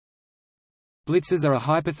Blitzars are a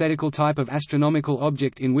hypothetical type of astronomical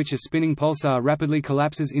object in which a spinning pulsar rapidly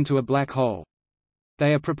collapses into a black hole.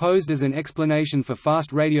 They are proposed as an explanation for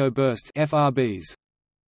fast radio bursts (FRBs).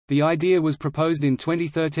 The idea was proposed in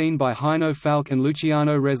 2013 by Heino Falk and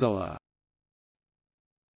Luciano Rezzolla.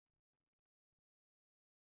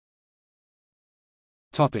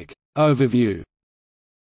 Topic Overview.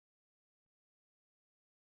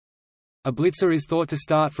 A blitzar is thought to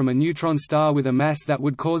start from a neutron star with a mass that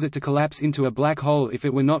would cause it to collapse into a black hole if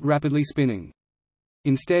it were not rapidly spinning.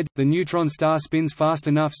 Instead, the neutron star spins fast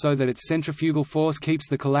enough so that its centrifugal force keeps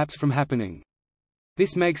the collapse from happening.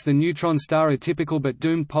 This makes the neutron star a typical but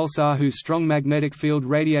doomed pulsar whose strong magnetic field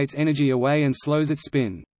radiates energy away and slows its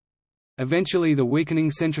spin. Eventually, the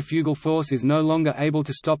weakening centrifugal force is no longer able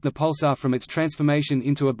to stop the pulsar from its transformation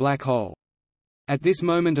into a black hole. At this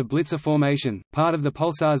moment of blitzar formation, part of the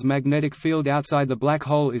pulsar's magnetic field outside the black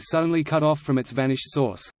hole is suddenly cut off from its vanished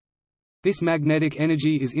source. This magnetic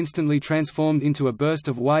energy is instantly transformed into a burst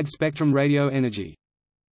of wide-spectrum radio energy.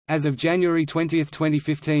 As of January 20,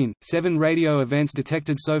 2015, 7 radio events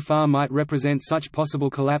detected so far might represent such possible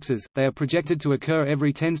collapses. They are projected to occur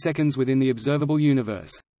every 10 seconds within the observable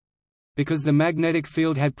universe. Because the magnetic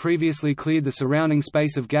field had previously cleared the surrounding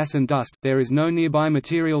space of gas and dust, there is no nearby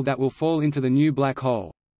material that will fall into the new black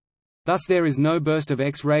hole. Thus there is no burst of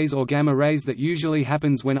X-rays or gamma rays that usually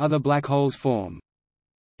happens when other black holes form.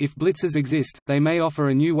 If blitzars exist, they may offer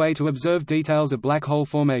a new way to observe details of black hole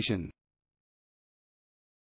formation.